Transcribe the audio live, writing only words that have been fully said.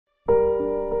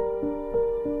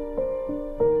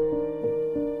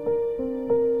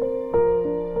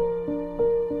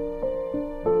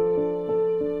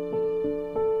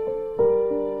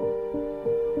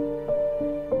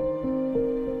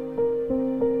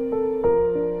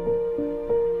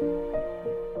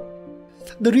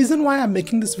The reason why I'm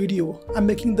making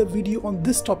the video on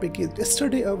this topic is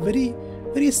yesterday a very,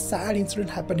 very sad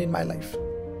incident happened in my life.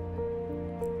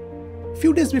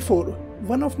 Few days before,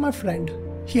 one of my friend,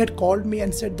 he had called me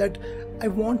and said that I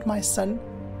want my son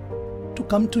to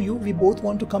come to you. We both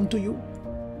want to come to you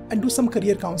and do some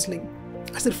career counseling.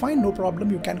 I said, fine, no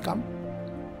problem, you can come.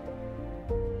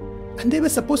 And they were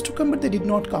supposed to come, but they did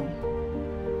not come.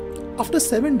 After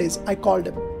 7 days, I called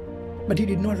him, but he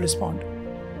did not respond.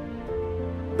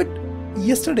 But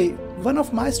yesterday, one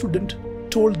of my students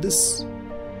told this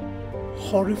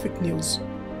horrific news.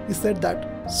 He said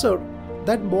that, sir,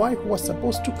 that boy who was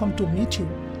supposed to come to meet you,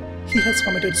 he has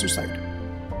committed suicide.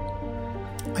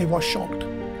 I was shocked.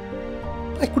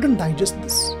 I couldn't digest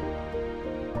this.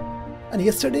 And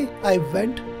yesterday, I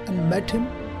went and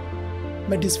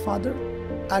met his father,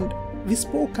 and we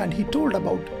spoke, and he told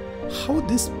about how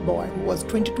this boy who was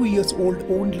 22 years old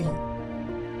only,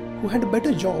 who had a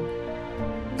better job,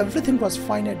 everything was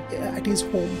fine at his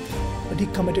home, but he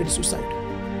committed suicide.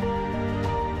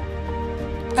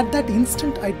 At that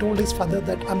instant, I told his father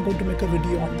that I'm going to make a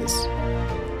video on this,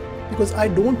 because I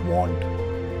don't want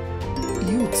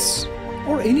youths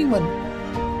or anyone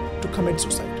to commit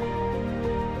suicide.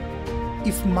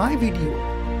 If my video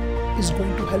is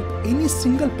going to help any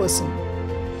single person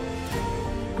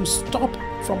to stop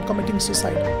from committing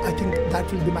suicide, I think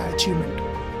that will be my achievement.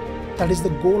 That is the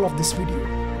goal of this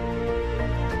video.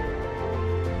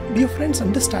 Dear friends,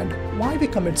 understand why we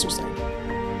commit suicide.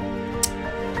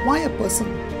 Why a person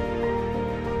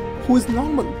who is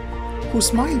normal, who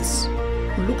smiles,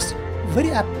 who looks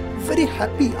very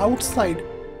happy outside,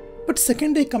 but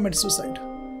second day commits suicide.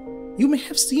 You may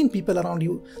have seen people around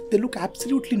you, they look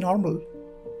absolutely normal,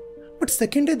 but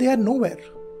second day they are nowhere.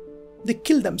 They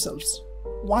kill themselves.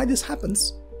 Why this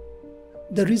happens?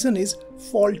 The reason is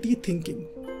faulty thinking.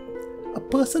 A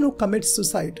person who commits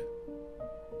suicide,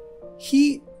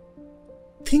 he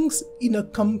thinks in a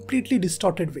completely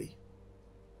distorted way.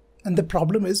 And the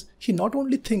problem is, he not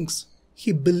only thinks,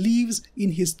 he believes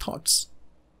in his thoughts.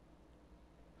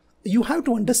 You have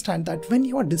to understand that when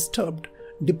you are disturbed,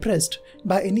 depressed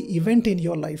by any event in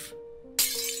your life,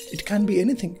 it can be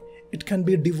anything. It can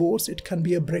be a divorce, it can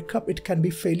be a breakup, it can be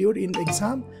failure in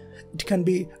exam, it can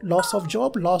be loss of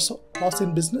job, loss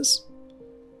in business.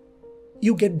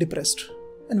 You get depressed.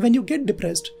 And when you get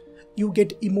depressed, you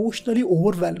get emotionally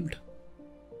overwhelmed.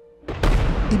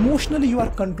 Emotionally, you are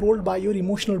controlled by your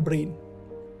emotional brain.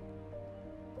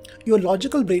 Your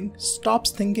logical brain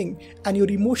stops thinking and your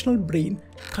emotional brain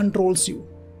controls you.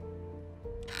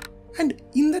 And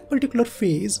in that particular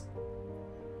phase,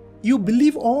 you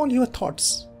believe all your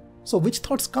thoughts. So which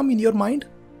thoughts come in your mind?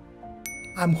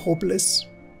 I'm hopeless.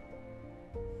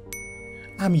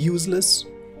 I'm useless.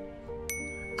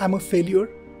 I'm a failure.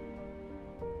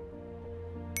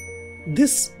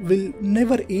 This will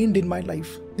never end in my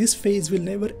life. This phase will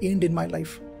never end in my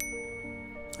life.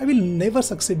 I will never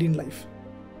succeed in life.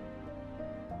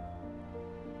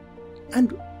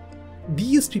 And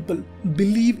these people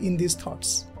believe in these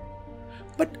thoughts.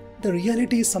 But the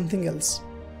reality is something else.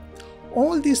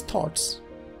 All these thoughts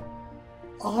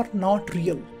are not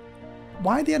real.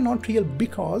 Why they are not real?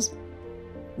 Because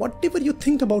whatever you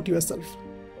think about yourself,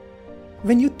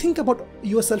 when you think about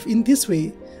yourself in this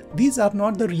way, these are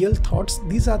not the real thoughts.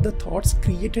 These are the thoughts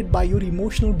created by your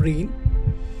emotional brain.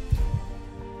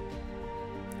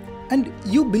 And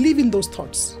you believe in those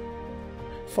thoughts.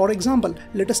 For example,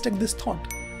 let us take this thought.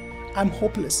 I'm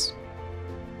hopeless.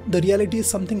 The reality is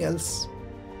something else.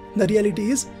 The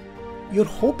reality is your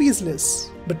hope is less,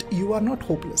 but you are not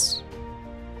hopeless.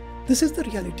 This is the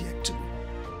reality actually.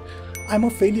 I'm a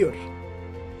failure.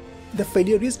 The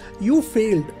failure is you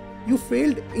failed. You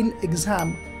failed in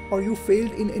exam or you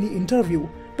failed in any interview,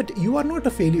 but you are not a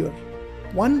failure.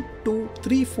 1, 2,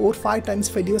 3, 4, 5 times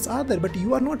failures are there, but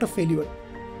you are not a failure.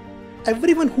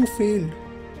 Everyone who failed,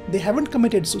 they haven't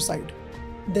committed suicide.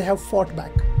 They have fought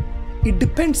back. It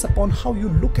depends upon how you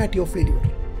look at your failure.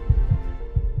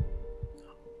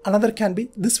 Another can be,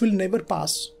 this will never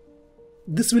pass.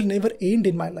 This will never end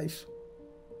in my life.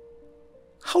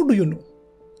 How do you know?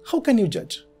 How can you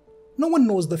judge? No one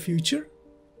knows the future.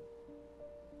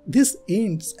 This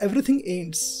ends, everything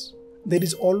ends. There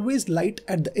is always light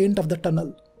at the end of the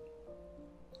tunnel.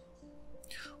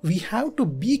 We have to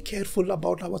be careful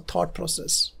about our thought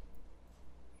process.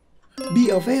 Be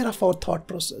aware of our thought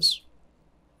process.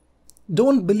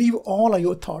 Don't believe all of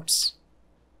your thoughts.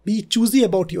 Be choosy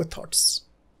about your thoughts.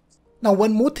 Now,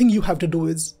 one more thing you have to do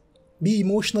is be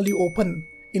emotionally open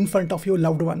in front of your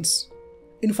loved ones,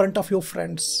 in front of your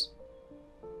friends.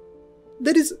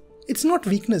 It's not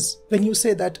weakness when you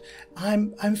say that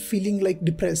I'm feeling like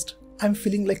depressed. I'm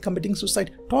feeling like committing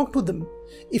suicide. Talk to them.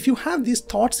 If you have these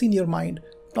thoughts in your mind,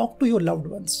 talk to your loved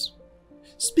ones.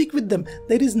 Speak with them.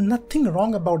 There is nothing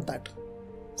wrong about that.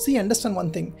 See, understand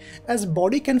one thing. As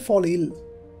body can fall ill,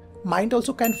 mind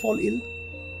also can fall ill.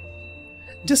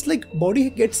 Just like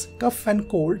body gets cough and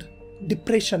cold,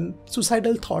 depression,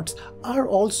 suicidal thoughts are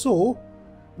also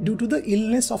due to the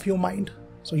illness of your mind.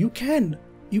 So you can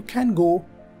go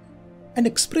and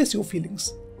express your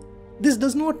feelings. This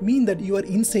does not mean that you are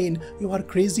insane, you are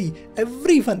crazy.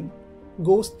 Everyone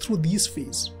goes through these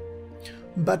phases.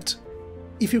 But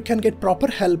if you can get proper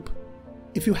help,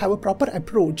 if you have a proper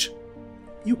approach,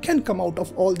 you can come out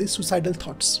of all these suicidal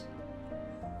thoughts.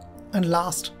 And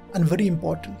last and very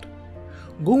important,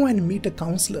 go and meet a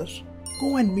counselor,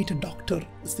 go and meet a doctor,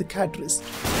 a psychiatrist,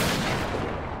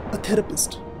 a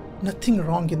therapist. Nothing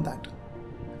wrong in that.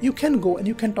 You can go and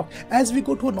you can talk. As we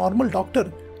go to a normal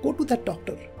doctor, go to that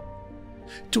doctor.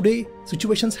 Today,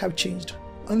 situations have changed.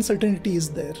 Uncertainty is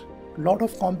there. A lot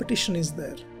of competition is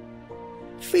there.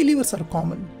 Failures are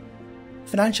common.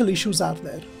 Financial issues are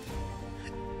there.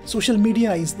 Social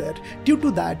media is there. Due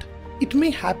to that, it may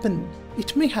happen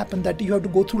that you have to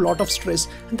go through a lot of stress,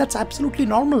 and that's absolutely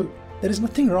normal. There is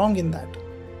nothing wrong in that.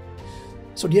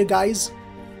 So dear guys,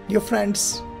 dear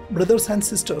friends, brothers and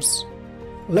sisters,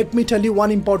 let me tell you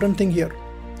one important thing here.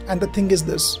 And the thing is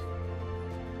this.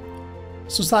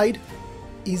 Suicide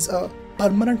is a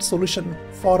permanent solution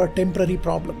for a temporary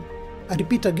problem. I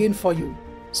repeat again for you.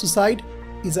 Suicide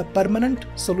is a permanent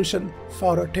solution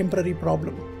for a temporary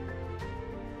problem.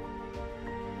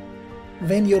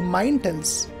 When your mind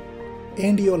tells,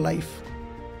 end your life,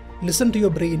 listen to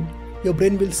your brain. Your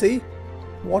brain will say,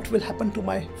 what will happen to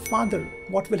my father?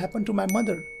 What will happen to my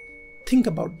mother? Think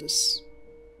about this.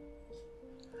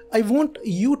 I want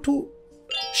you to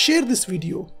share this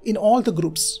video in all the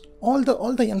groups. All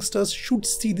the youngsters should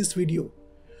see this video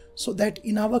so that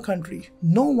in our country,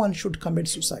 no one should commit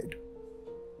suicide.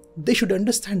 They should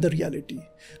understand the reality.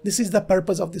 This is the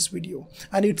purpose of this video,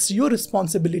 and it's your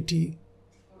responsibility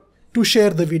to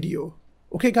share the video.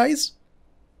 Okay guys?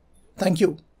 Thank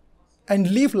you,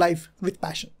 and live life with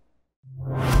passion.